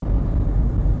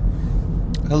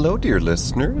Hello, dear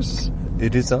listeners.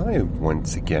 It is I,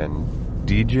 once again,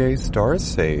 DJ Star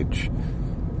Sage,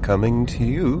 coming to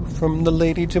you from the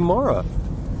Lady Tamara,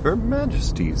 Her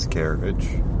Majesty's carriage.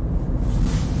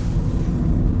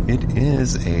 It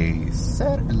is a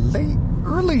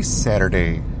early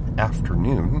Saturday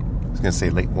afternoon. I was going to say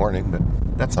late morning, but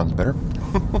that sounds better.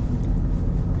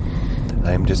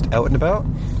 I'm just out and about,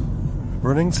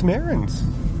 running some errands.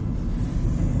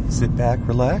 Sit back,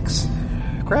 relax,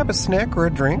 grab a snack or a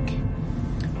drink.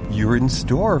 You're in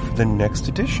store for the next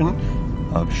edition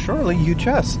of Surely You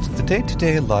Jest, the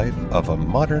day-to-day life of a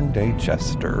modern-day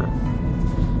jester.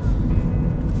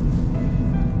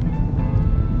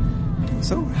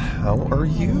 So, how are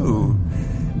you?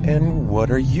 And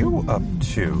what are you up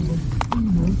to?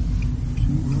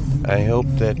 I hope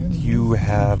that you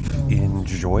have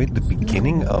enjoyed the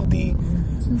beginning of the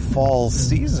fall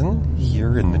season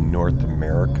here in the North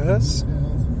Americas.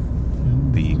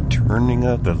 The turning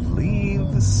of the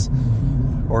leaves,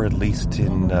 or at least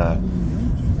in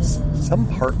some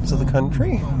parts of the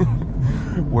country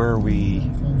where we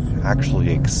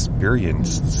actually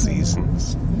experience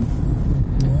seasons.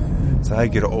 As I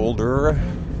get older,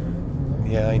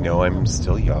 yeah, I know I'm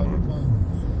still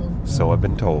young, so I've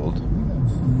been told.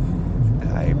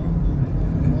 I'm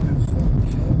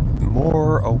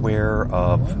more aware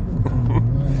of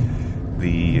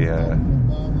the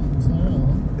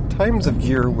times of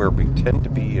year where we tend to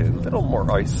be a little more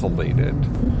isolated.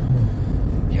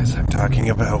 Yes, I'm talking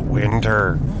about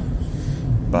winter.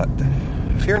 But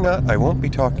fear not, I won't be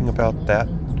talking about that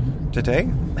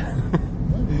today.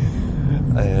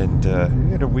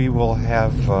 And we will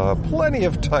have plenty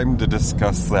of time to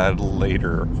discuss that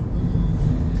later.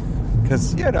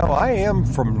 Because, I am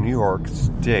from New York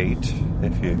State,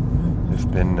 if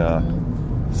you've been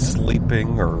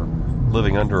sleeping or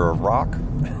living under a rock.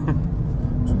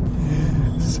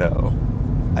 So,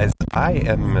 as I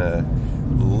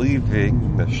am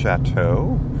leaving the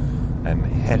chateau, I'm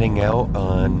heading out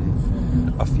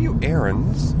on a few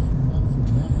errands,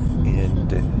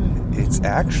 and it's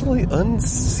actually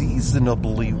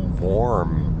unseasonably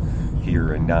warm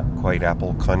here in Not Quite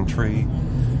Apple Country.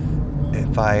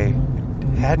 If I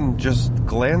hadn't just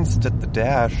glanced at the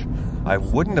dash, I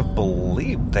wouldn't have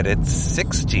believed that it's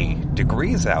 60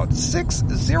 degrees out. 60!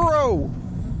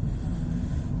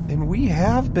 And we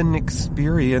have been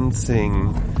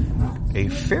experiencing a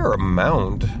fair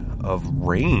amount of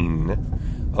rain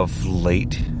of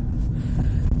late.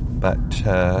 But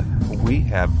we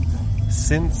have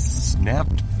since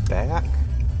snapped back,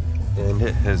 and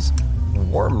it has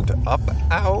warmed up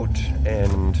out,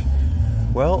 and,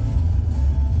 well,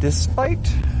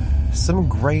 despite some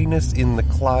grayness in the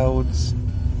clouds,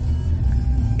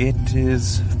 it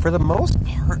is, for the most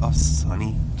part, a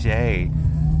sunny day.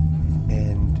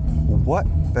 And what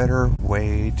better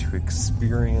way to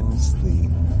experience the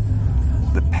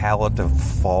palette of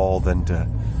fall than to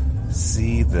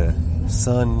see the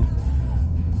sun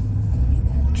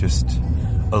just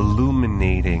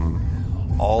illuminating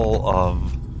all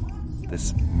of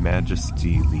this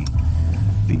majesty,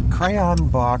 the crayon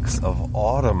box of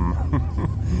autumn.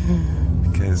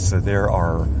 Because there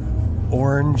are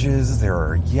oranges, there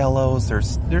are yellows,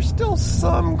 there's still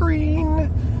some green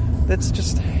that's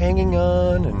just hanging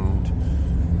on, and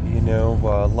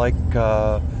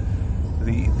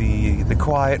the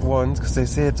quiet ones, because they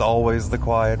say it's always the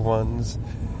quiet ones.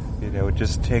 It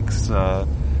just takes the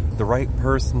right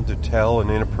person to tell an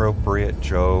inappropriate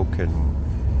joke, and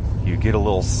you get a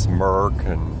little smirk,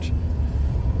 and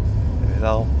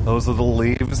those are the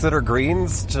leaves that are green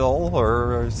still,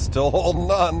 or are still holding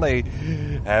on. They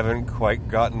haven't quite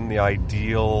gotten the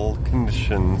ideal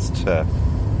conditions to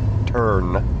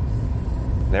turn.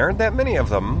 There aren't that many of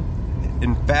them.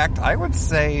 In fact, I would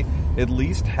say at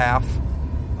least half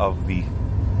of the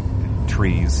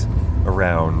trees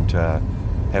around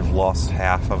have lost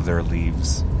half of their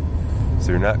leaves. So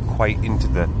they're not quite into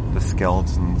the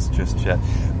skeletons just yet.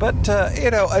 But,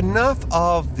 enough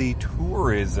of the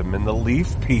tourism and the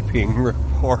leaf peeping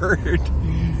report.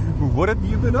 What have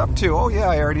you been up to? Oh, yeah,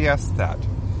 I already asked that.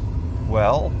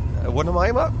 Well, what am I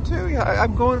up to? Yeah,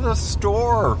 I'm going to the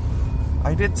store.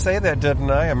 I did say that,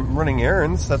 didn't I? I'm running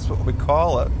errands. That's what we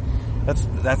call it.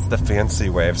 That's the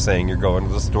fancy way of saying you're going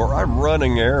to the store. I'm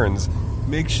running errands.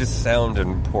 Makes you sound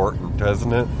important,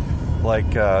 doesn't it?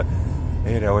 Like,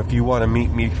 if you want to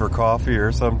meet me for coffee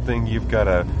or something, you've got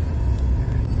to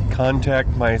contact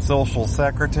my social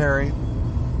secretary.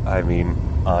 I mean,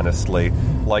 honestly,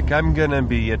 like I'm going to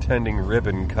be attending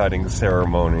ribbon cutting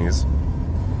ceremonies.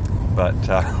 But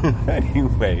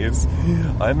anyways,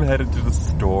 I'm headed to the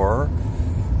store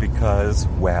because,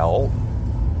 well,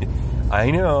 I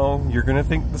know you're going to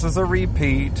think this is a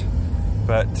repeat,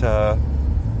 but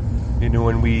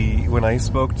when I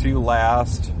spoke to you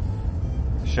last,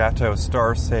 Chateau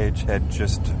Starsage had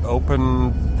just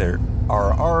opened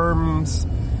our arms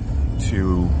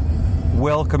to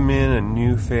welcome in a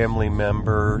new family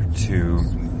member to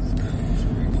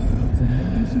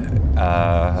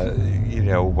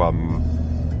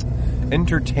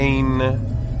entertain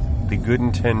the good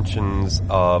intentions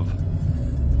of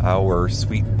our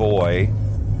sweet boy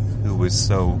who was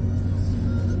so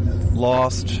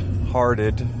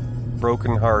lost-hearted,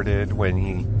 broken-hearted when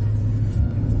he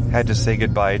had to say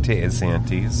goodbye to his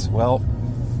aunties. Well,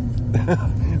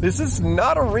 this is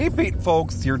not a repeat,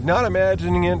 folks. You're not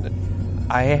imagining it.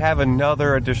 I have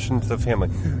another addition to the family.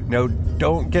 No,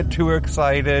 don't get too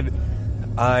excited.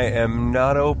 I am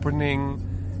not opening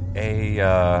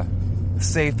a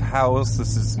safe house.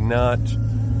 This is not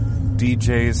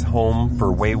DJ's home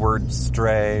for wayward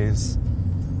strays.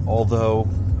 Although,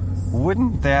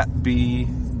 wouldn't that be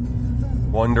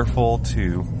wonderful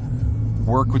to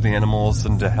work with animals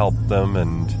and to help them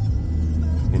and,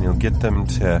 get them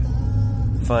to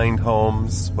find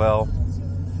homes? Well,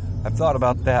 I've thought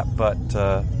about that, but,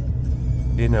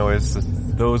 as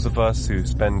those of us who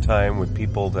spend time with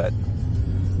people that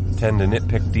tend to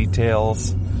nitpick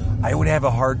details, I would have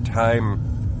a hard time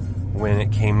when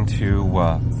it came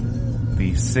to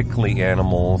the sickly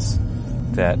animals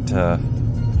that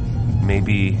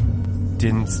maybe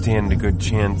didn't stand a good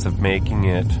chance of making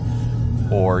it,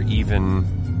 or even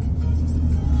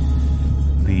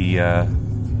the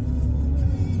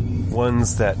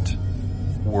ones that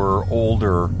were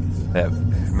older that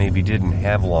maybe didn't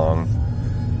have long.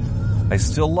 I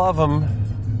still love them,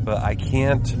 but I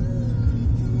can't,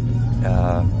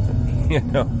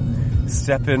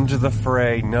 step into the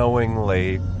fray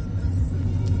knowingly.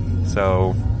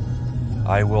 So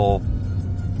I will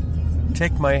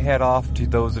take my hat off to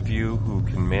those of you who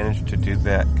can manage to do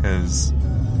that, because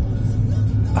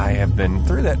I have been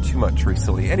through that too much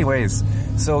recently. Anyways,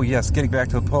 so yes, getting back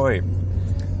to the point,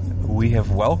 we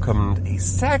have welcomed a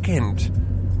second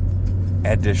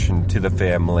addition to the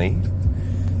family,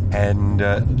 and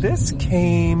this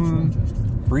came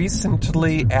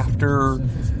recently after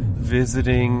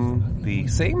visiting the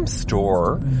same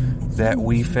store that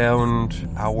we found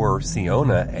our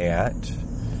Siona at.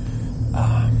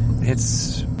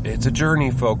 It's a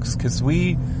journey, folks, because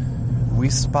we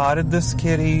spotted this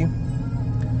kitty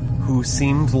who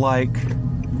seemed like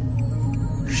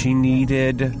she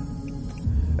needed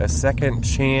a second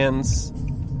chance,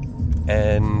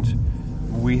 and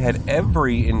we had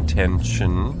every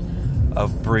intention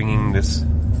of bringing this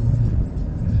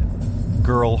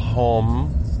girl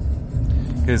home,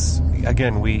 because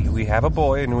again, we have a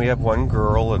boy and we have one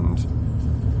girl, and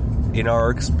in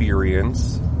our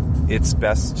experience, it's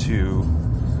best to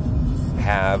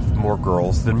have more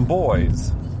girls than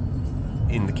boys,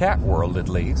 in the cat world at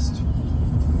least.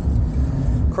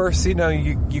 Of course,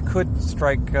 you could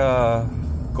strike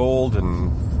gold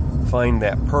and find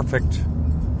that perfect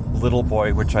little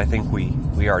boy, which I think we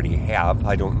already have.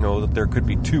 I don't know that there could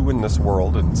be two in this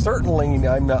world, and certainly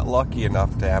I'm not lucky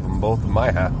enough to have them both in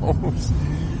my house.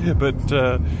 But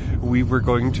we were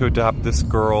going to adopt this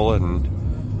girl, and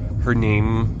her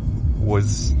name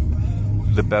was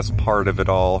the best part of it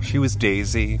all. She was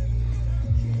Daisy.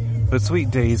 But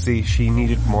sweet Daisy, she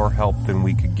needed more help than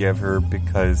we could give her,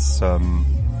 because,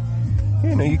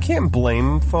 you can't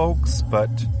blame folks, but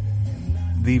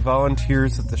the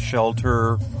volunteers at the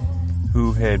shelter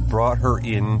who had brought her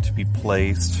in to be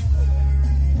placed,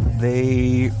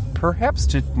 they perhaps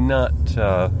did not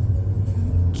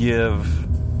give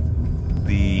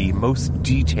the most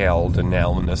detailed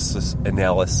analysis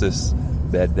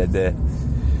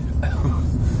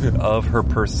of her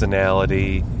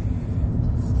personality.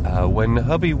 When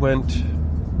hubby went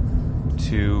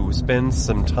to spend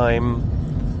some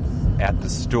time at the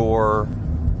store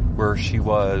where she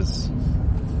was,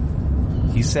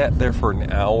 he sat there for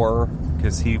an hour,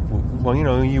 because you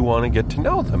want to get to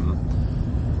know them.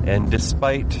 And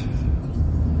despite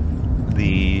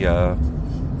the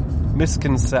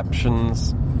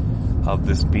misconceptions of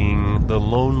this being the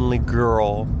lonely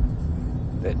girl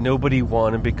that nobody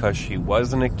wanted because she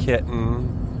wasn't a kitten,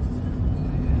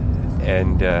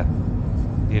 and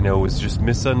was just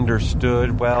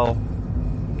misunderstood, well,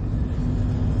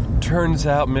 turns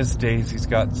out Miss Daisy's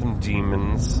got some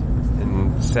demons,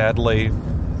 and sadly,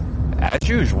 as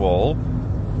usual,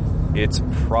 it's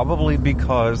probably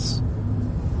because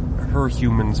her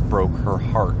humans broke her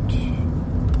heart.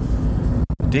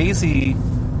 Daisy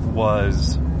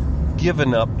was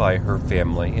given up by her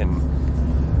family, and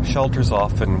shelters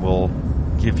often will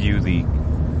give you the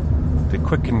the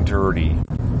quick and dirty,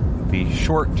 the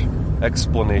short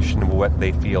explanation of what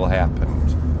they feel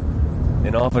happened.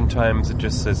 And oftentimes it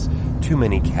just says too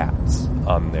many cats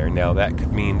on there. Now that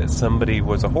could mean that somebody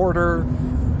was a hoarder,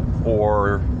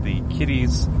 or the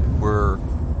kitties were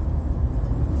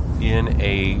in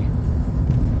a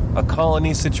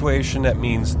colony situation. That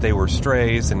means they were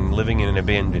strays and living in an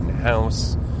abandoned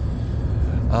house.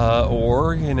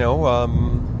 Or,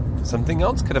 something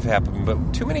else could have happened.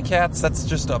 But too many cats, that's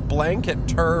just a blanket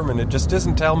term, and it just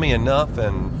doesn't tell me enough.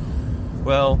 And,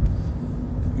 well,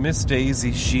 Miss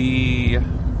Daisy, she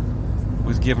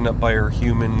was given up by her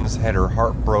humans, had her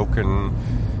heart broken,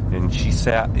 and she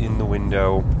sat in the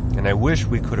window. And I wish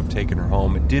we could have taken her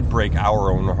home. It did break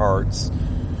our own hearts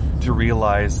to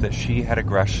realize that she had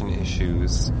aggression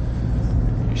issues.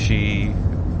 She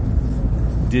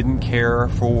didn't care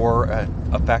for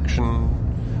affection.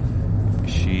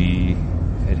 She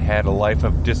had had a life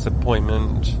of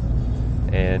disappointment.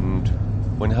 And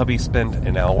when hubby spent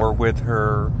an hour with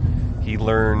her, he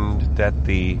learned that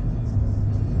the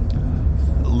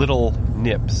little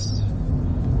nips,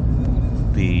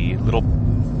 the little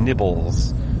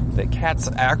nibbles that cats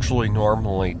actually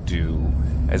normally do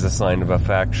as a sign of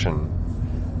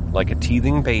affection, like a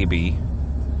teething baby,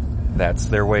 that's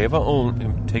their way of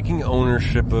taking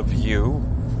ownership of you.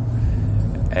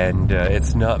 And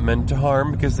it's not meant to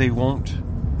harm because they won't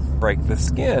break the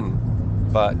skin.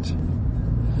 But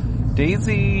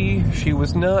Daisy, she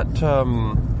was not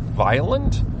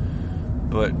violent,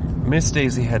 but Miss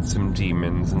Daisy had some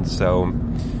demons, and so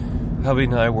hubby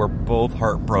and I were both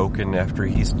heartbroken after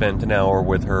he spent an hour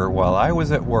with her while I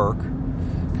was at work,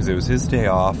 because it was his day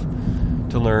off,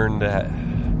 to learn that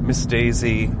Miss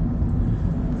Daisy,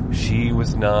 she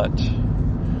was not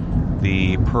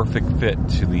the perfect fit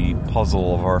to the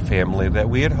puzzle of our family that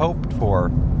we had hoped for.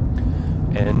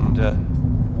 And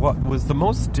what was the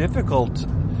most difficult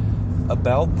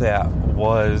about that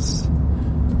was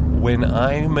when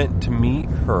I meant to meet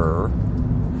her,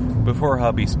 before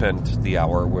hubby spent the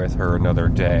hour with her another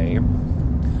day,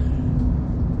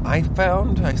 I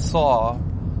saw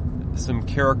some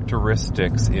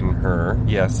characteristics in her.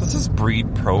 Yes, this is breed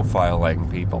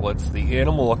profiling, people. It's the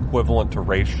animal equivalent to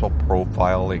racial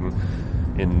profiling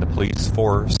in the police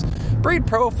force. Breed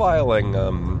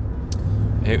profiling,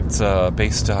 it's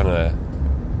based on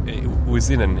it was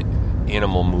in an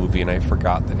animal movie, and I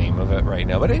forgot the name of it right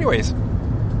now. But anyways,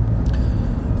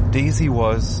 Daisy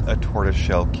was a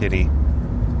tortoiseshell kitty,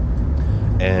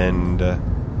 and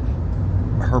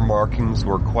her markings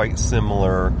were quite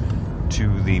similar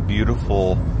to the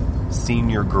beautiful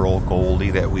senior girl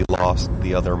Goldie that we lost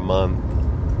the other month.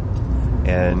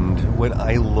 And when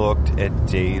I looked at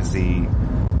Daisy,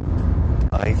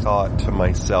 I thought to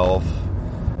myself,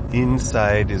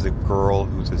 inside is a girl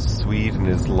who's as sweet and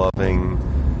as loving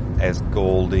as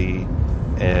Goldie,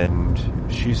 and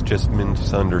she's just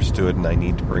misunderstood, and I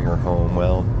need to bring her home.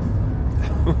 Well,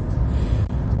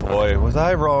 boy, was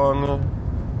I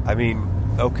wrong. I mean,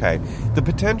 okay, the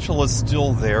potential is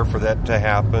still there for that to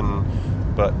happen,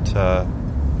 but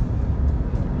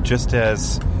just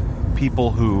as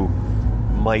people who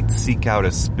might seek out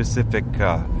a specific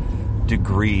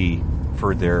degree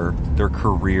for their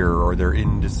career or their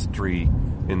industry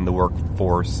in the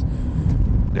workforce,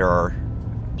 there are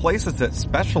places that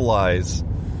specialize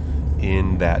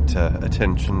in that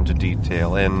attention to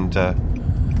detail, and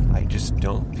I just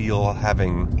don't feel,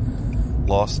 having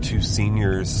lost two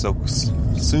seniors so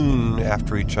soon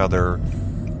after each other,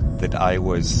 that I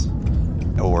was,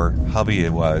 or hubby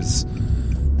was,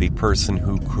 the person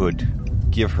who could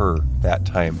give her that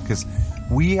time, because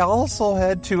we also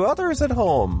had two others at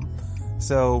home.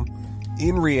 So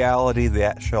in reality,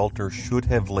 that shelter should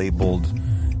have labeled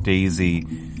Daisy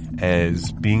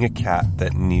as being a cat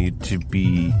that needed to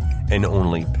be an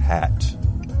only pet.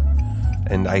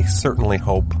 And I certainly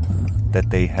hope that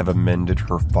they have amended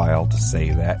her file to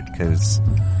say that, because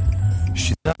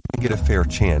she's not going to get a fair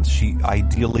chance. She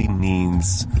ideally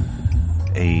needs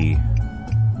a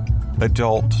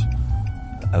adult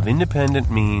of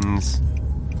independent means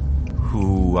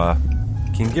who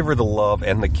can give her the love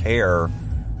and the care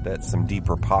that some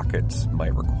deeper pockets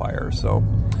might require. So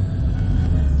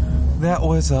that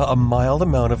was a mild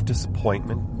amount of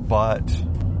disappointment, but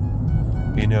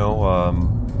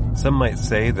some might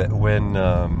say that when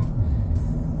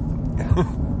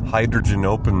hydrogen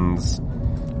opens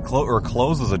or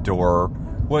closes a door,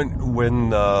 when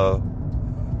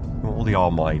the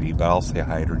almighty, but I'll say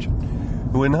hydrogen.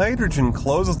 When hydrogen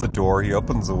closes the door, he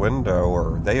opens a window,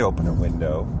 or they open a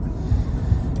window,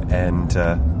 and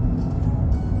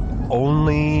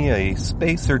only a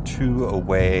space or two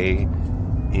away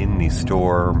in the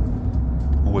store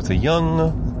was a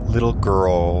young little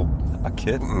girl, a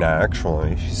kitten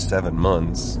actually, she's 7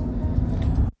 months,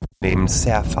 named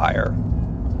Sapphire.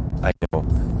 I know,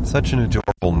 such an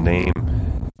adorable name.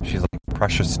 She's like a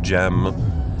precious gem.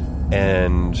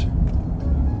 And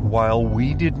while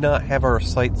we did not have our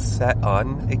sights set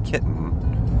on a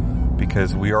kitten,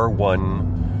 because we are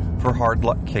one for hard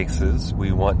luck cases,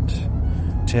 we want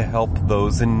to help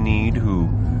those in need who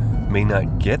may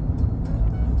not get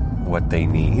what they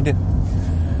need.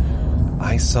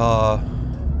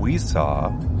 We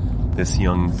saw this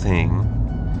young thing,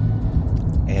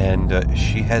 and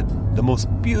she had the most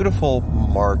beautiful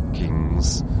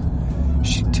markings.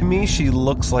 To me, she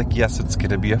looks like, yes, it's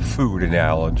going to be a food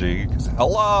analogy. 'Cause,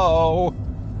 hello!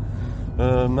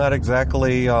 Not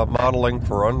exactly modeling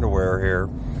for underwear here.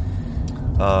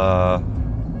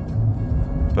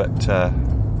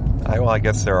 I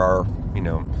guess there are,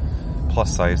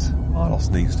 plus-size models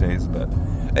these days. But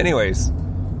anyways,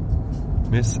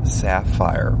 Miss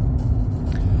Sapphire.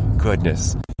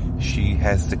 Goodness. She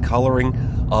has the coloring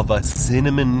of a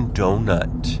cinnamon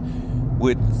donut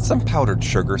with some powdered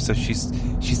sugar, so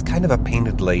she's kind of a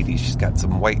painted lady. She's got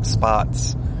some white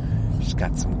spots, she's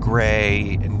got some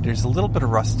gray, and there's a little bit of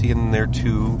rusty in there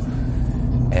too.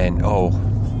 And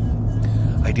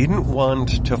I didn't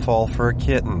want to fall for a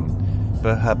kitten,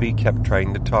 but hubby kept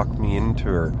trying to talk me into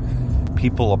her.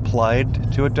 People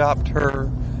applied to adopt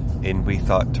her, and we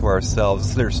thought to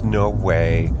ourselves, there's no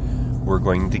way we're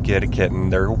going to get a kitten.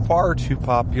 They're far too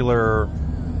popular.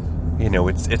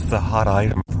 It's the hot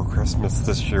item for Christmas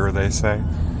this year, they say.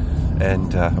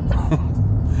 And,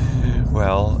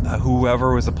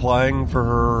 whoever was applying for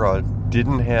her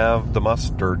didn't have the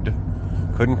mustard.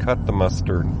 Couldn't cut the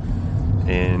mustard.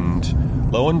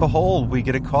 And lo and behold, we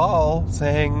get a call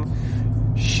saying,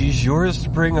 she's yours to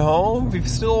bring home if you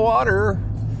still want her.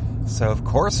 So, of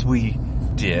course, we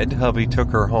did. Hubby took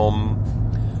her home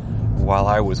while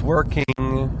I was working.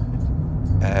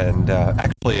 And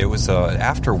actually, it was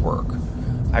after work.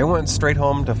 I went straight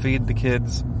home to feed the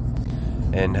kids,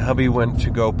 and hubby went to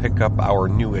go pick up our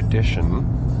new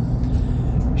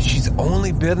addition. She's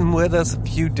only been with us a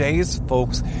few days,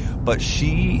 folks, but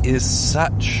she is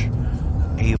such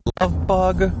a love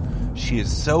bug. She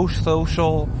is so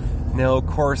social. Now, of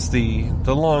course, the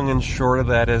long and short of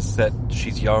that is that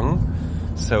she's young,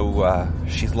 so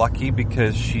she's lucky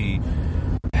because she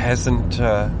hasn't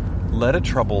led a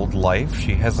troubled life.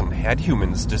 She hasn't had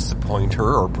humans disappoint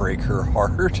her or break her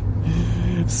heart.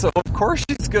 So, of course,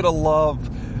 she's gonna love,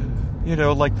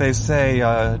 like they say,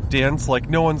 dance like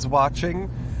no one's watching.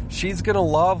 She's gonna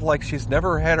love like she's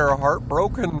never had her heart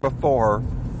broken before.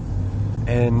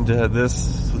 And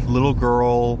this little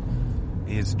girl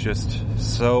is just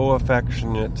so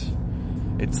affectionate.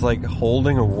 It's like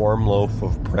holding a warm loaf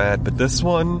of bread. But this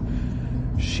one,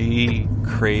 she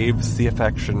craves the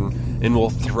affection and will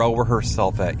throw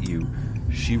herself at you.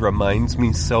 She reminds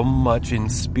me so much in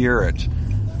spirit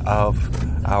of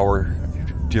our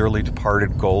dearly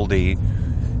departed Goldie.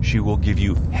 She will give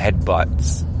you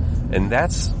headbutts. And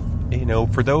that's,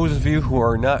 for those of you who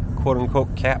are not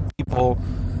quote-unquote cat people,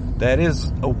 that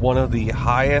is one of the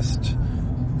highest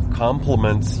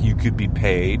compliments you could be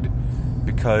paid,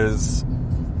 because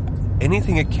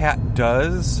anything a cat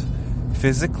does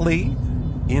physically,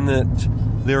 in that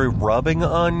they're rubbing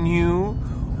on you,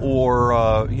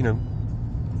 or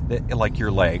like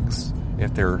your legs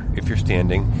if you're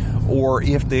standing, or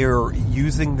if they're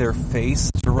using their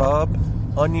face to rub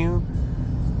on you,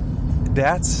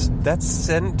 that's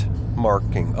scent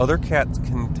marking. Other cats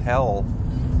can tell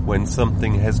when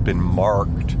something has been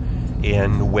marked,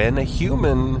 and when a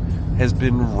human has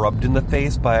been rubbed in the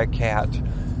face by a cat,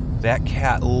 that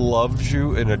cat loves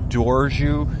you and adores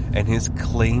you and has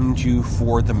claimed you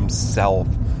for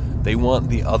themselves. They want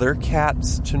the other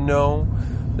cats to know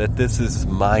that this is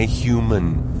my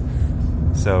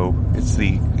human. So it's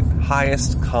the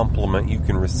highest compliment you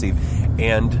can receive.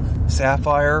 And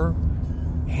Sapphire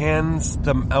hands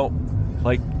them out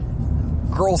like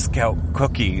Girl Scout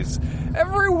cookies.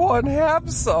 Everyone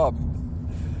have some.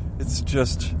 It's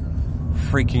just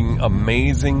freaking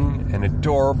amazing and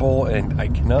adorable, and I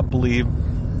cannot believe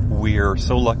we're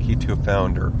so lucky to have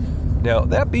found her. Now,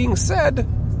 that being said,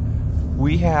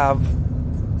 we have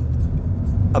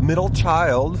a middle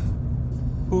child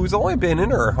who's only been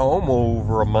in her home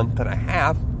over a month and a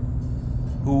half,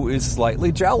 who is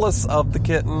slightly jealous of the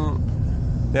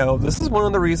kitten. Now, this is one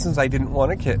of the reasons I didn't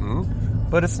want a kitten,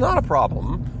 but it's not a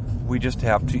problem. We just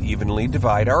have to evenly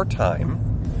divide our time.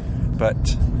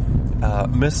 But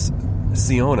Miss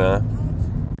Siona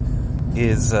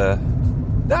is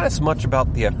not as much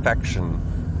about the affection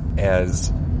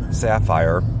as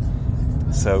Sapphire.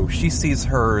 So she sees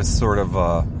her as sort of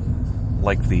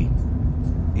like the,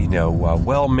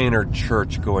 well-mannered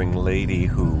church-going lady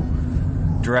who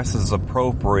dresses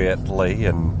appropriately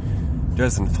and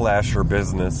doesn't flash her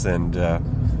business. And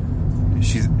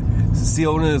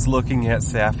Siona is looking at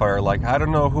Sapphire like, I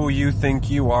don't know who you think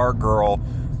you are, girl,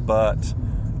 but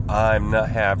I'm not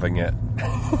having it.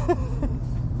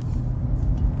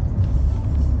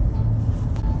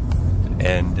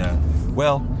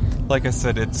 And, like I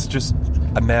said, it's just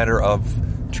a matter of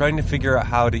trying to figure out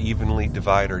how to evenly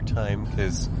divide our time,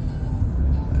 because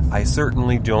I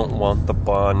certainly don't want the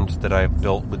bond that I've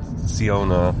built with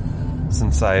Siona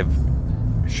since I've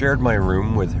shared my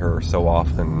room with her so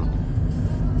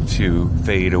often to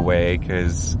fade away,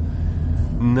 because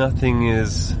nothing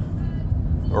is,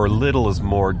 or little is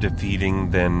more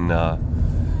defeating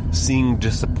than seeing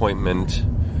disappointment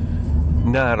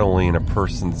not only in a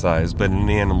person's eyes, but in an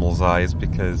animal's eyes,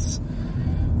 because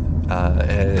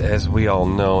as we all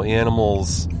know,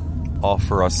 animals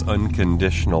offer us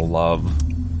unconditional love,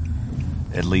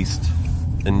 at least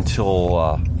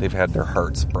until they've had their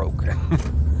hearts broken.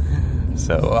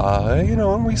 So,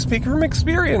 and we speak from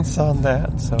experience on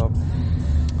that. So,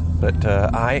 but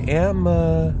I am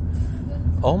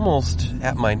almost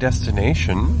at my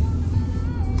destination.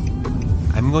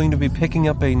 I'm going to be picking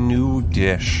up a new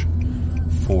dish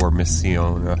for Miss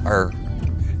Siona,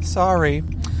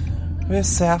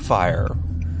 Miss Sapphire.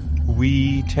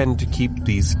 We tend to keep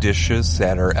these dishes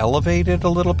that are elevated a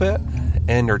little bit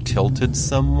and are tilted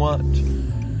somewhat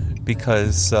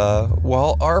because,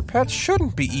 our pets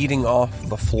shouldn't be eating off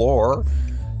the floor.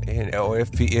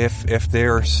 If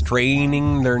they're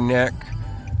straining their neck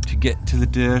to get to the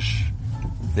dish,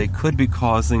 they could be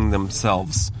causing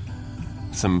themselves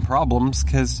some problems,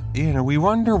 because, we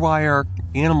wonder why our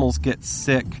animals get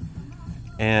sick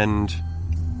and,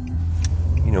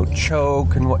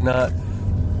 choke and whatnot.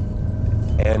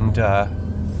 And,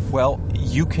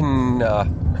 you can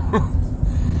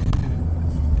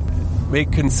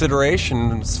make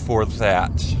considerations for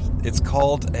that. It's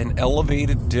called an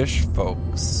elevated dish,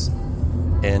 folks.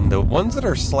 And the ones that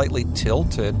are slightly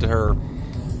tilted are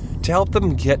to help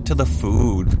them get to the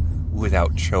food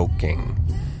without choking.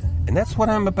 And that's what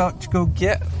I'm about to go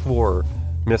get for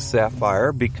Miss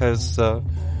Sapphire, because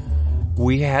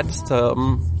we had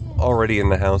some already in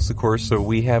the house, of course, so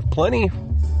we have plenty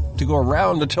to go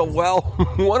around until,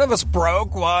 one of us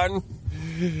broke one.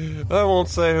 I won't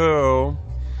say who.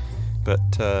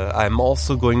 But I'm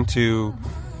also going to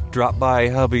drop by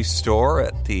hubby's store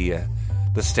at the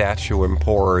Statue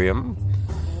Emporium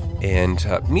and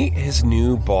meet his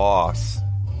new boss.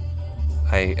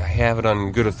 I have it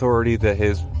on good authority that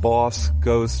his boss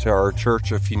goes to our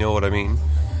church, if you know what I mean.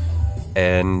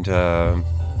 And,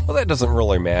 that doesn't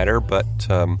really matter, but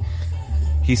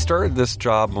he started this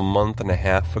job a month and a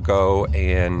half ago,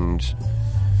 and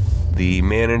the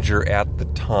manager at the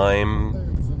time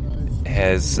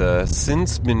has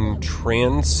since been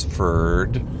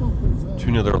transferred to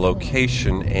another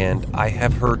location, and I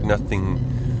have heard nothing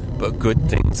but good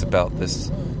things about this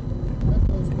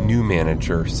new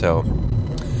manager, so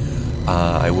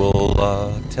I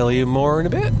will tell you more in a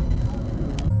bit.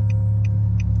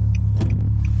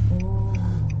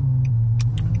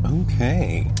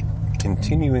 Okay,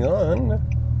 continuing on,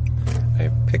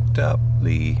 I've picked up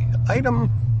the item.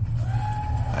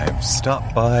 I've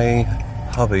stopped by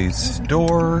hubby's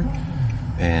store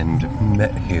and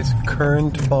met his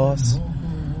current boss.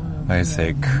 I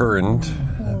say current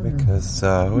because,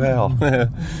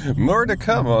 more to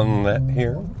come on that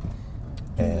here.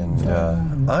 And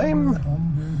I'm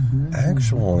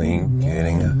actually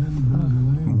getting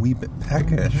a wee bit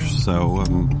peckish, so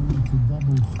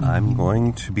I'm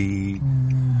going to be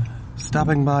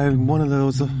stopping by one of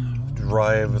those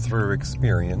drive-through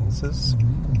experiences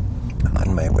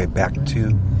on my way back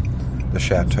to the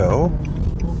chateau,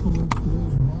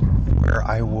 where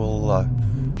I will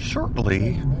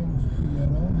shortly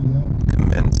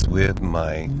commence with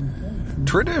my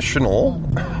traditional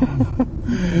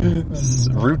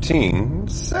routine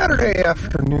Saturday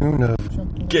afternoon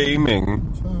of gaming.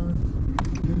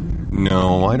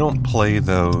 No, I don't play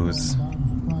those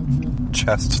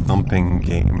chest-thumping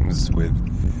games with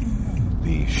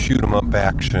the shoot-'em-up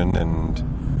action and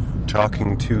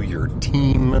talking to your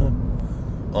team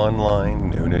online.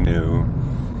 No.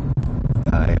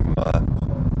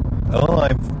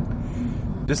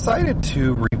 I've decided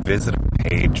to revisit a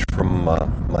page from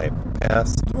my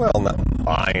past. Well, not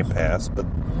my past, but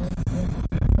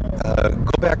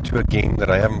go back to a game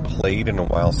that I haven't played in a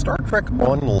while. Star Trek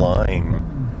Online.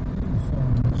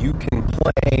 You can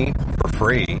play for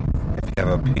free if you have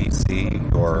a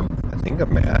PC or a think a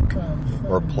Mac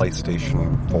or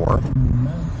PlayStation 4.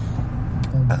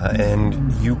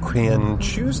 And you can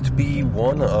choose to be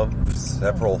one of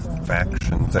several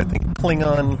factions. I think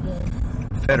Klingon,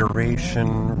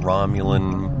 Federation,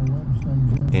 Romulan,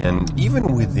 and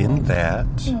even within that,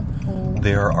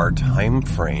 there are time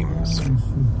frames.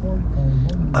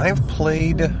 I've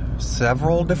played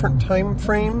several different time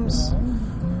frames.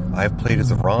 I've played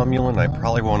as a Romulan. I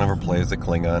probably won't ever play as a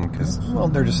Klingon because, well,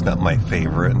 they're just not my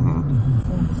favorite,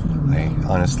 and I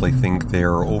honestly think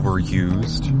they're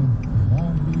overused.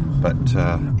 But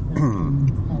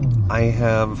I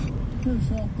have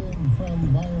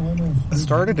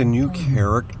started a new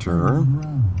character,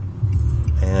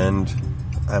 and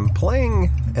I'm playing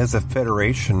as a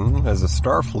Federation, as a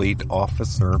Starfleet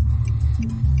officer,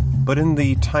 but in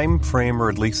the time frame, or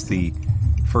at least the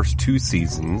first 2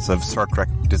 seasons of Star Trek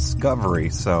Discovery.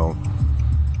 So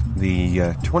the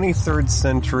 23rd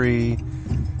century,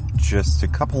 just a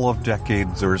couple of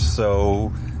decades or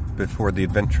so before the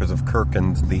adventures of Kirk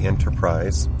and the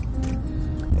Enterprise.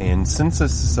 And since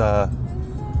this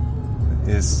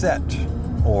is set,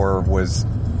 or was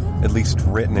at least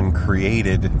written and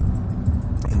created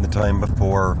in the time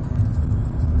before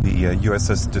the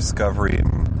USS Discovery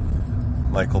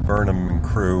and Michael Burnham and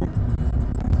crew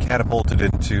catapulted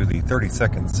into the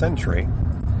 32nd century.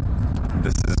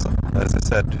 This is, as I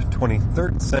said,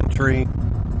 23rd century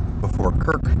before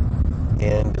Kirk,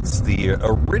 and it's the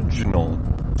original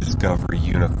Discovery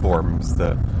uniforms,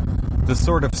 the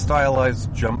sort of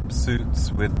stylized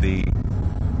jumpsuits with the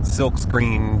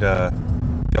silk-screened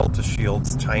Delta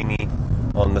shields, tiny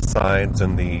on the sides,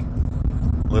 and the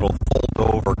little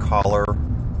fold-over collar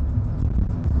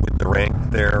with the rank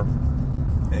there.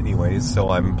 Anyways, so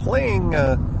I'm playing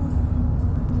a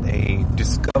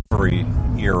Discovery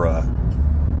era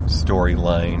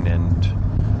storyline,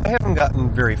 and I haven't gotten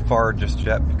very far just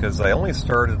yet because I only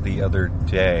started the other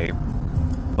day,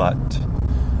 but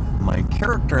my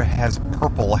character has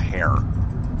purple hair,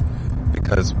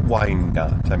 because why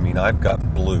not? I mean, I've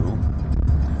got blue,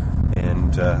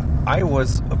 and I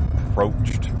was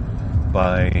approached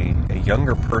by a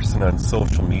younger person on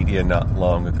social media not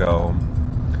long ago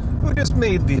who just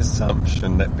made the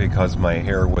assumption that because my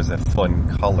hair was a fun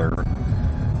color,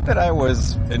 that I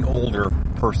was an older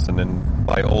person, and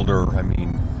by older, I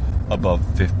mean above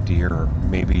 50 or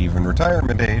maybe even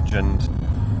retirement age, and,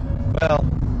 well,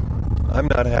 I'm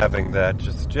not having that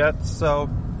just yet, so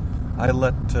I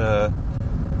let the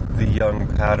young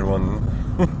Padawan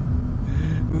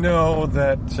know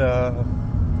that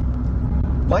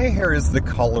my hair is the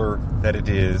color that it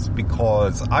is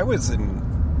because I was an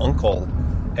uncle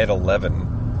at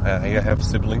 11. I have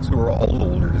siblings who are all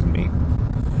older than me,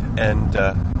 and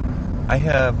I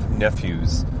have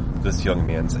nephews this young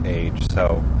man's age,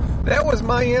 so that was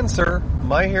my answer.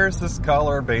 My hair's this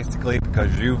color, basically,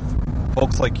 because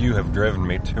folks like you have driven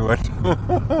me to it.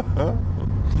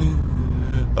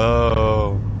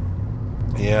 Oh,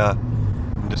 yeah.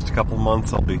 In just a couple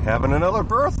months, I'll be having another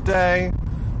birthday.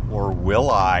 Or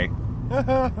will I?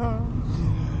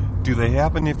 Do they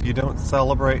happen if you don't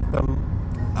celebrate them?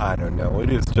 I don't know. It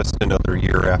is just another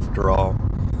year after all.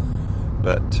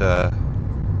 But,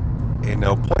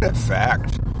 point of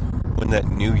fact, when that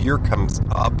new year comes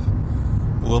up,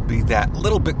 we'll be that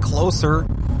little bit closer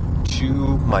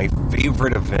to my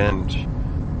favorite event,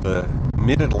 the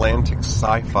Mid-Atlantic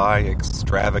Sci-Fi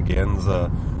Extravaganza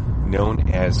known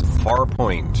as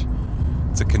Farpoint.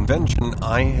 It's a convention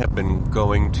I have been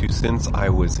going to since I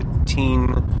was a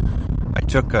teen. I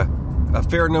took a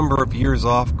fair number of years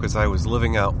off because I was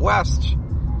living out west,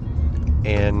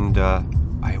 and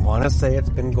I want to say it's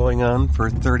been going on for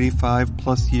 35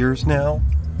 plus years now.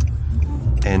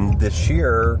 And this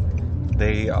year,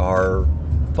 they are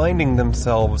finding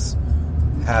themselves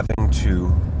having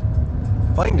to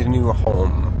find a new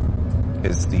home,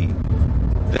 is the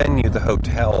venue, the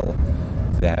hotel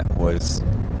that was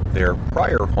their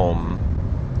prior home.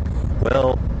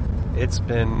 Well, it's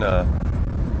been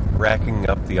racking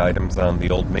up the items on the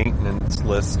old maintenance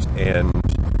list, and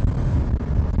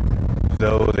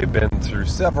though they've been through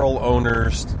several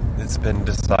owners, it's been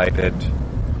decided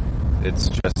it's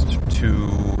just too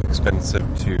expensive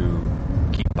to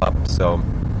keep up, so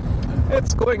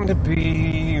it's going to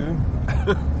be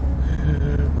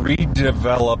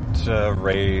redeveloped,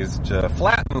 raised,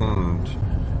 flattened,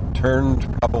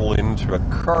 turned probably into a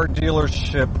car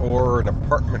dealership or an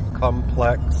apartment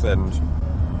complex, and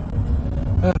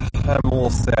I'm a little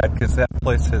sad because that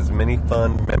place has many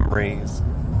fun memories.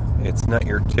 It's not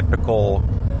your typical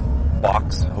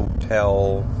box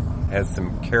hotel, has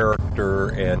some character,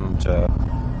 and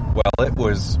well, it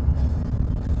was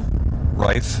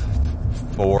rife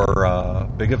for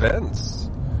big events.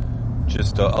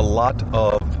 Just a lot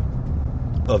of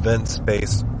event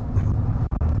space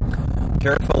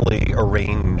carefully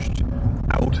arranged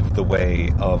out of the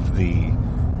way of the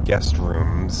guest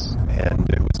rooms, and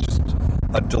it was just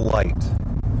a delight.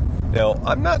 Now,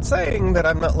 I'm not saying that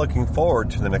I'm not looking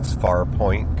forward to the next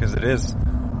Farpoint, because it is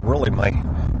really my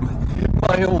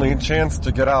only chance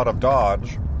to get out of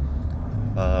Dodge.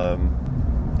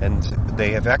 And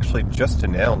they have actually just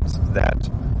announced that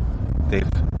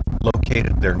they've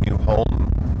located their new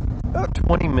home about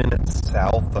 20 minutes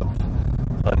south of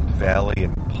Hunt Valley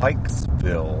in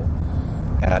Pikesville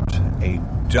at a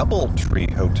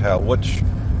DoubleTree hotel, which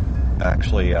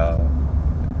actually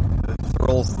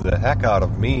thrills the heck out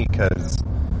of me, because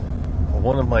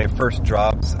one of my first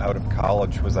jobs out of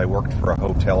college was I worked for a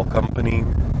hotel company,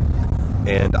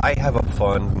 and I have a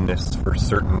fondness for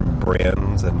certain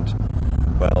brands, and,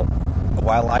 well,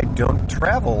 while I don't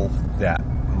travel that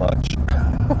much,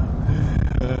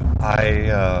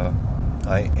 I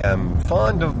am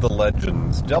fond of the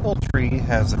legends. DoubleTree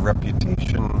has a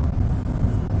reputation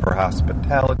for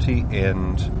hospitality,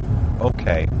 and,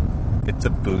 okay, it's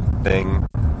a food thing.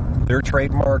 Their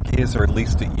trademark is, or at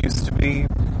least it used to be,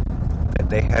 that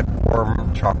they had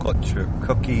warm chocolate chip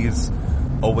cookies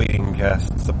awaiting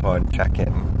guests upon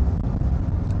check-in.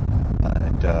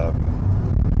 And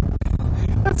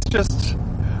that's just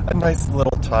a nice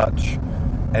little touch.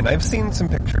 And I've seen some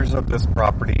pictures of this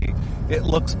property. It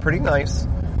looks pretty nice.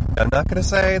 I'm not going to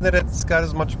say that it's got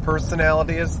as much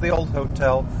personality as the old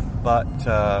hotel, but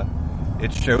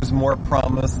it shows more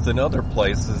promise than other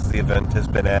places the event has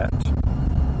been at,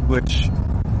 which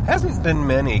hasn't been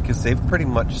many, because they've pretty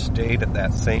much stayed at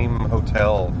that same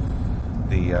hotel,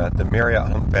 the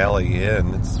Marriott Hunt Valley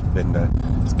Inn. It's been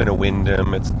a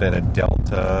Wyndham, it's been a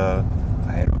Delta.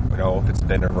 I don't know if it's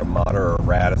been a Ramada or a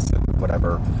Radisson,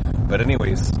 whatever. But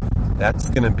anyways, that's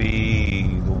going to be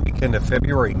the weekend of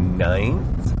February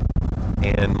 9th.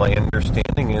 And my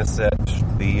understanding is that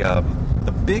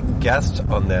the big guest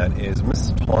on that is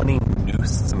Miss Tawny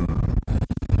Newsome.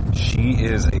 She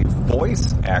is a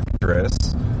voice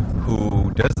actress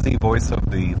who does the voice of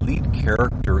the lead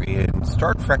character in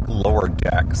Star Trek Lower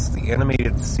Decks, the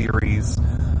animated series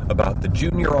about the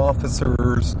junior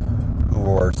officers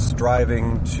who are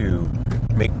striving to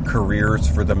make careers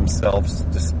for themselves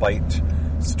despite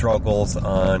struggles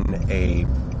on a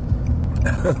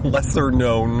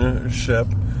lesser-known ship.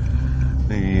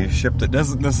 The ship that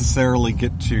doesn't necessarily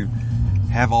get to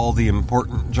have all the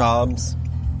important jobs.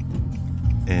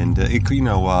 And,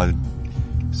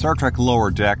 Star Trek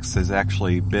Lower Decks has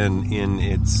actually been in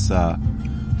its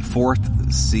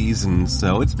fourth season,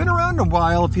 so it's been around a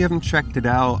while. If you haven't checked it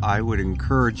out, I would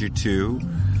encourage you to.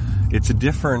 It's a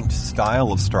different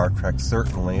style of Star Trek,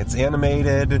 certainly. It's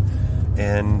animated,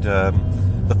 and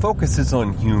the focus is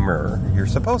on humor. You're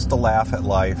supposed to laugh at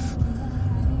life,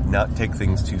 not take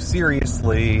things too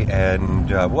seriously,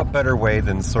 and what better way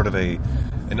than sort of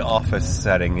an office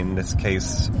setting, in this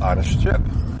case, on a ship.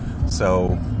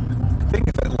 So, think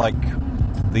of it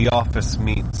like The Office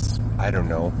meets, I don't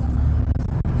know,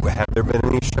 have there been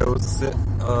any shows set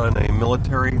on a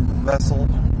military vessel?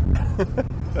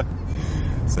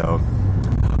 So,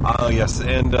 yes,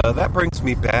 and that brings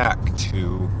me back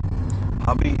to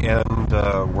hobby and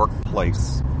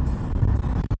workplace.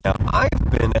 Now,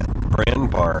 I've been at Brand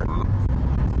Barn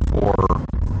for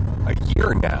a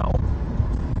year now,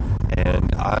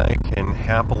 and I can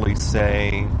happily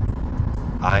say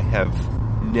I have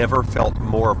never felt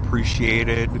more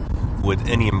appreciated with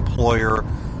any employer.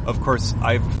 Of course,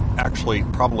 I've actually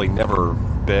probably never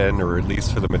been, or at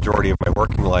least for the majority of my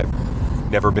working life,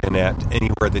 never been at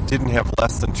anywhere that didn't have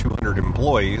less than 200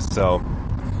 employees. So,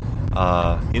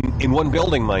 in one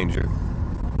building, mind you,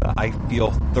 I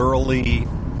feel thoroughly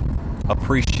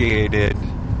appreciated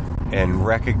and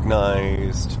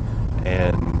recognized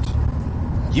and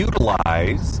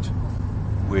utilized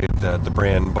with the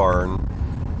Brand Barn.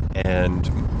 And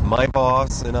my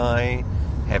boss and I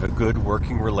have a good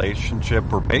working relationship.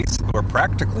 We're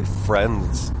practically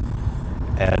friends.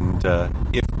 And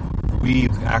if we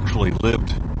actually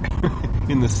lived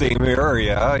in the same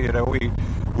area,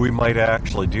 we might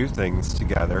actually do things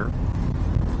together.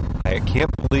 I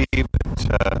can't believe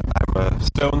that I'm a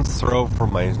stone's throw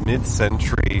from my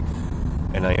mid-century,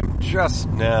 and I am just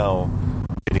now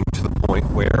getting to the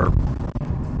point where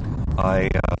I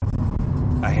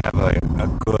have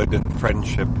a good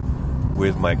friendship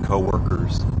with my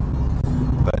coworkers.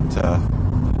 But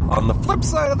on the flip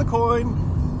side of the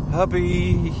coin,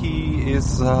 hubby, he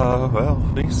is,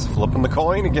 he's flipping the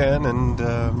coin again, and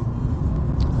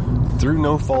through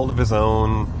no fault of his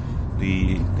own,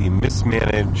 the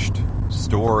mismanaged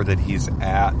store that he's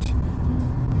at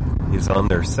is on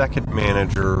their second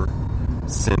manager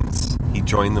since he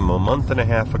joined them a month and a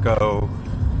half ago.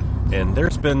 And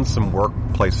there's been some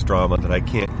workplace drama that I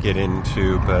can't get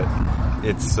into, but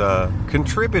it's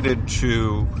contributed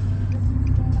to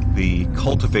the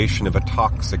cultivation of a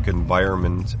toxic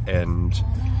environment. And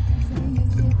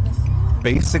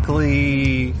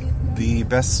basically, the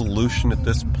best solution at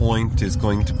this point is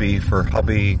going to be for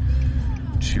hubby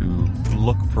to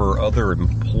look for other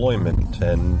employment.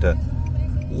 And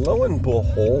lo and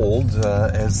behold,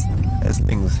 as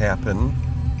things happen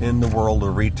in the world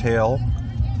of retail,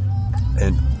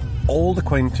 an old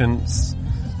acquaintance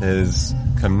has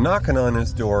come knocking on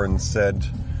his door and said,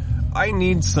 I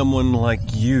need someone like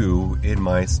you in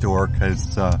my store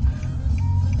because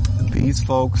these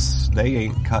folks, they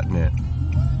ain't cutting it.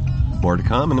 More to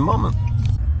come in a moment.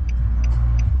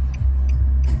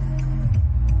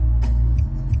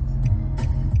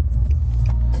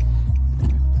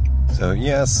 So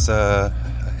yes, I'm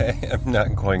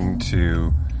not going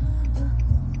to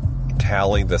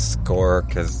tally the score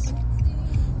because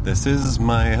this is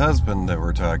my husband that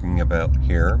we're talking about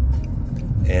here.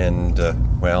 And,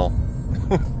 well,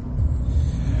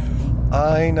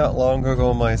 I, not long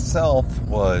ago myself,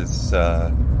 was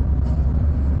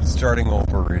starting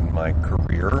over in my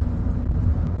career.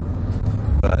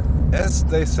 But, as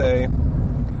they say,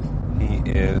 he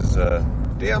is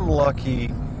damn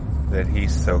lucky that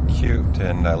he's so cute.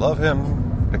 And I love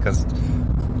him because,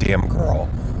 damn girl,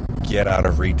 get out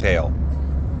of retail.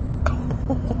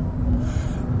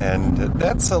 And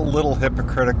that's a little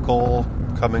hypocritical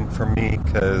coming from me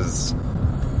because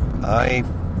I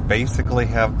basically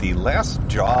have the last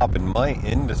job in my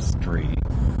industry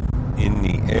in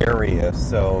the area,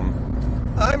 so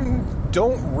I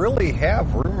don't really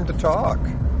have room to talk.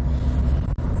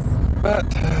 But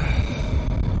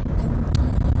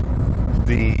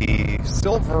the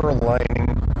silver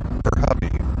lining for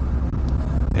hubby,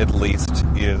 at least,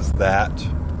 is that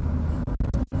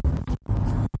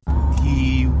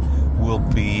he will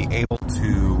be able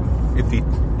to,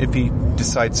 if he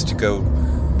decides to go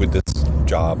with this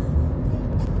job,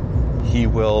 he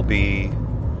will be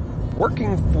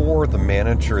working for the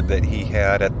manager that he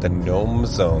had at the Gnome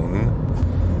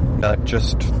Zone, not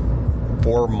just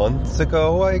 4 months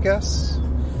ago, I guess,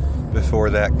 before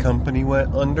that company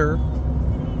went under.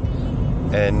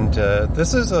 And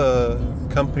this is a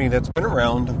company that's been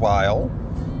around a while.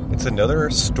 It's another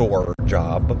store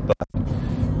job, but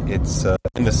it's an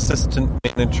assistant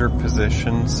manager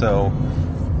position, so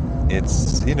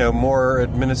it's, more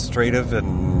administrative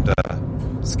and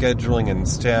scheduling and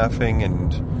staffing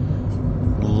and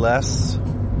less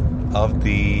of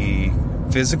the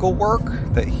physical work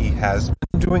that he has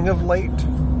been doing of late.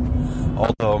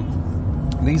 Although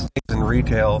these days in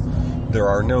retail, there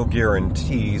are no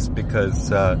guarantees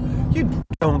because you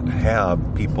don't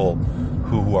have people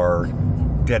who are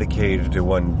dedicated to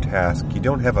one task. You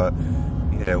don't have a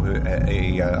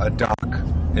dock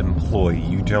employee.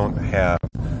 You don't have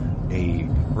a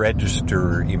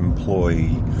register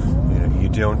employee. You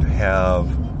don't have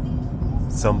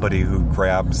somebody who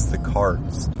grabs the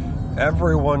carts.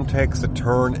 Everyone takes a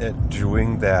turn at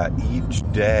doing that each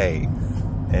day.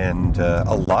 And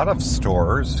a lot of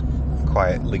stores,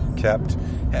 quietly kept,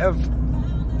 have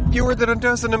fewer than a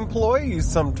dozen employees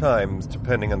sometimes,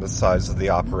 depending on the size of the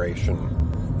operation.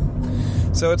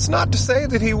 So it's not to say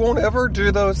that he won't ever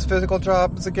do those physical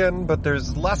jobs again, but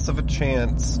there's less of a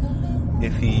chance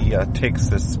if he takes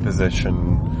this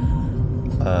position.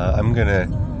 I'm going to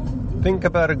think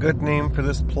about a good name for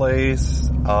this place.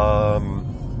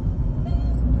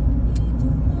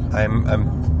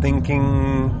 I'm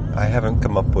thinking, I haven't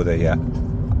come up with it yet.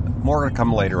 More to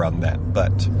come later on that,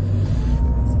 but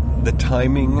the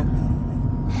timing,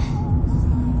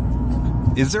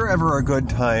 is there ever a good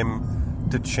time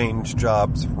to change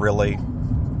jobs, really?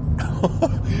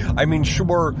 I mean,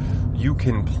 sure, you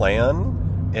can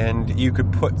plan and you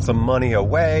could put some money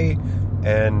away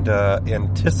and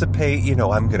anticipate,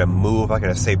 I'm going to move, I'm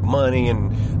going to save money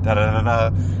and da-da-da-da.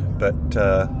 But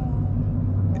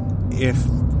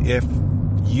if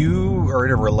you are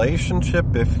in a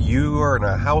relationship, if you are in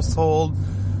a household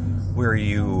where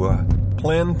you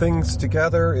plan things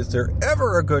together, is there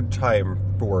ever a good time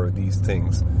for these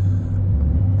things?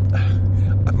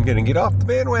 I'm going to get off the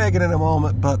bandwagon in a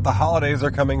moment, but the holidays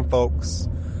are coming, folks.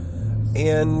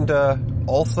 And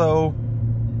also,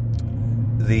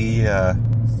 the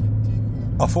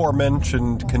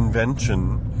aforementioned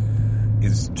convention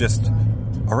is just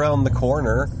around the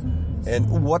corner.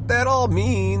 And what that all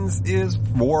means is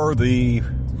for the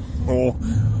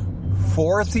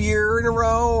 4th year in a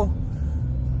row,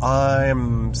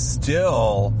 I'm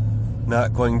still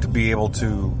not going to be able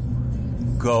to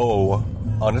go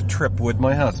on a trip with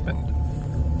my husband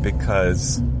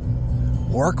because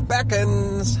work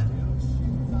beckons.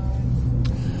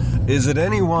 Is it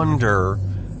any wonder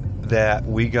that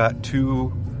we got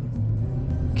 2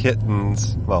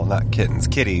 kittens, well, not kittens,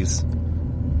 kitties,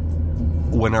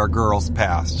 when our girls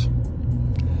passed?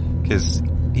 Because,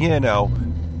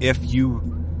 if you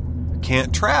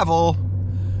can't travel,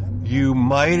 you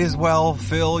might as well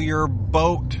fill your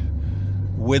boat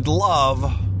with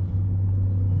love,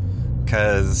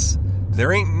 because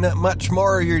there ain't much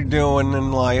more you're doing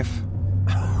in life.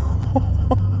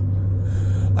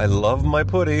 I love my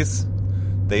putties.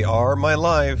 They are my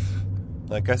life.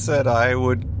 Like I said, I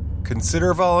would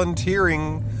consider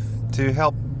volunteering to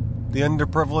help the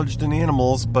underprivileged and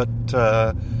animals, but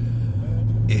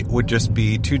it would just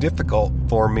be too difficult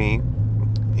for me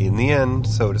in the end,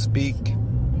 so to speak.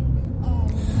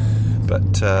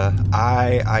 But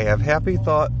I have happy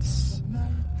thoughts.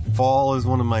 Fall is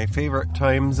one of my favorite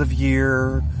times of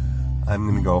year. I'm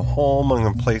going to go home. I'm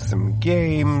going to play some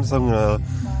games. I'm going to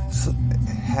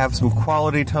have some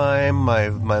quality time.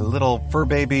 My little fur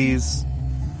babies.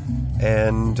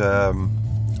 And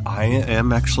I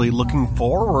am actually looking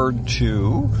forward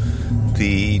to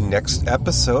the next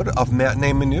episode of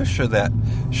Matinee Minutia, that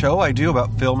show I do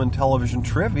about film and television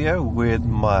trivia with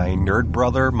my nerd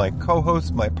brother, my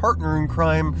co-host, my partner in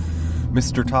crime,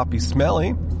 Mr. Toppy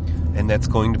Smelly. And that's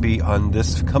going to be on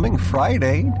this coming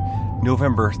Friday,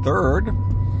 November 3rd.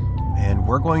 And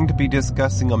we're going to be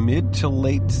discussing a mid to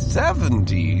late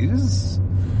 70s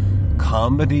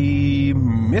comedy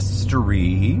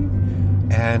mystery.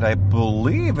 And I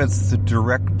believe it's the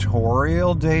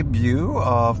directorial debut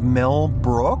of Mel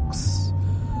Brooks.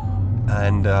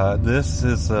 And this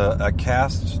is a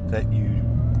cast that you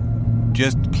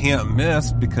just can't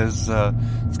miss because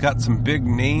it's got some big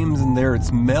names in there.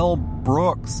 It's Mel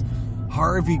Brooks,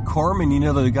 Harvey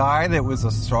Korman, the guy that was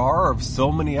a star of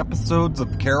so many episodes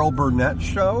of Carol Burnett's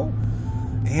show,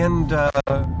 and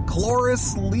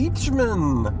Cloris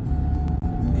Leachman,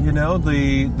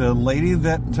 the lady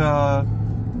that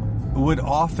would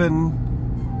often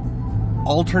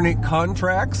alternate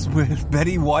contracts with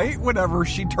Betty White whenever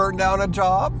she turned down a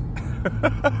job.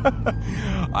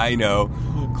 I know.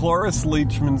 Cloris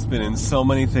Leachman's been in so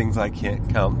many things I can't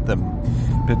count them.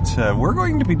 But we're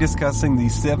going to be discussing the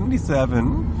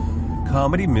 77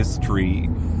 comedy mystery,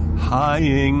 High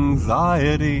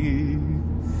Anxiety.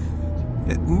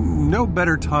 No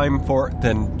better time for it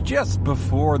than just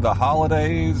before the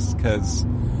holidays, because,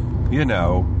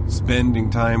 spending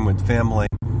time with family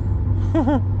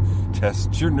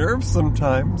tests your nerves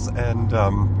sometimes. And,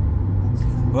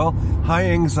 High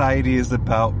Anxiety is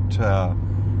about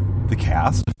the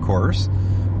cast, of course,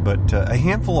 but a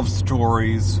handful of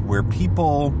stories where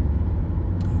people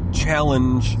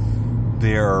challenge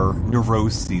their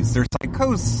neuroses, their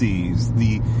psychoses,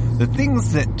 the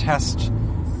things that test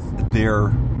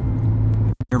their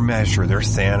measure, their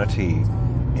sanity,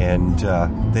 and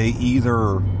they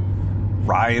either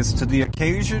rise to the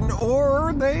occasion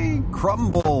or they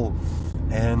crumble,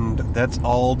 and that's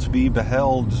all to be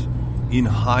beheld in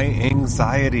High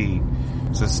Anxiety.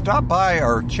 So stop by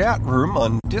our chat room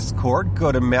on Discord.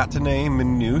 Go to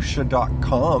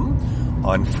matineeminutia.com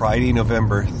on Friday,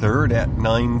 November 3rd at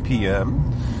 9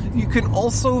 p.m. You can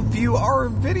also view our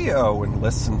video and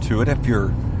listen to it if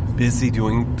you're busy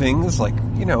doing things like,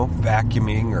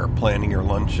 vacuuming or planning your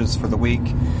lunches for the week.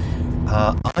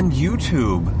 On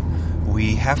YouTube,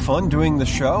 we have fun doing the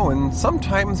show, and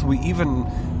sometimes we even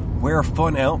wear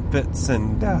fun outfits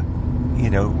and,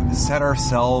 set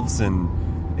ourselves in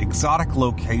exotic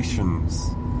locations,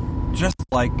 just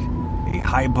like a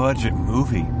high-budget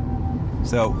movie.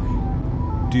 So,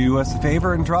 do us a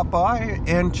favor and drop by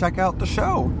and check out the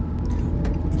show.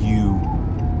 You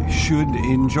should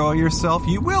enjoy yourself.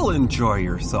 You will enjoy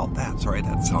yourself. That's right,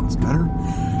 that sounds better.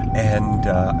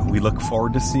 And we look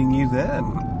forward to seeing you then.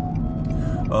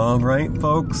 All right,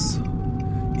 folks.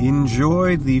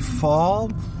 Enjoy the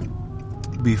fall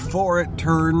before it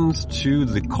turns to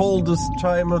the coldest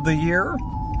time of the year.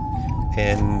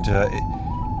 And,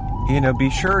 be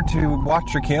sure to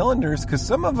watch your calendars, because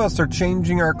some of us are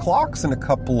changing our clocks in a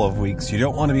couple of weeks. You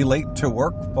don't want to be late to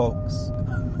work, folks.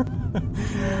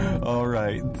 All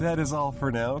right, that is all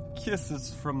for now.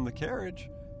 Kisses from the carriage.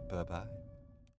 Bye-bye.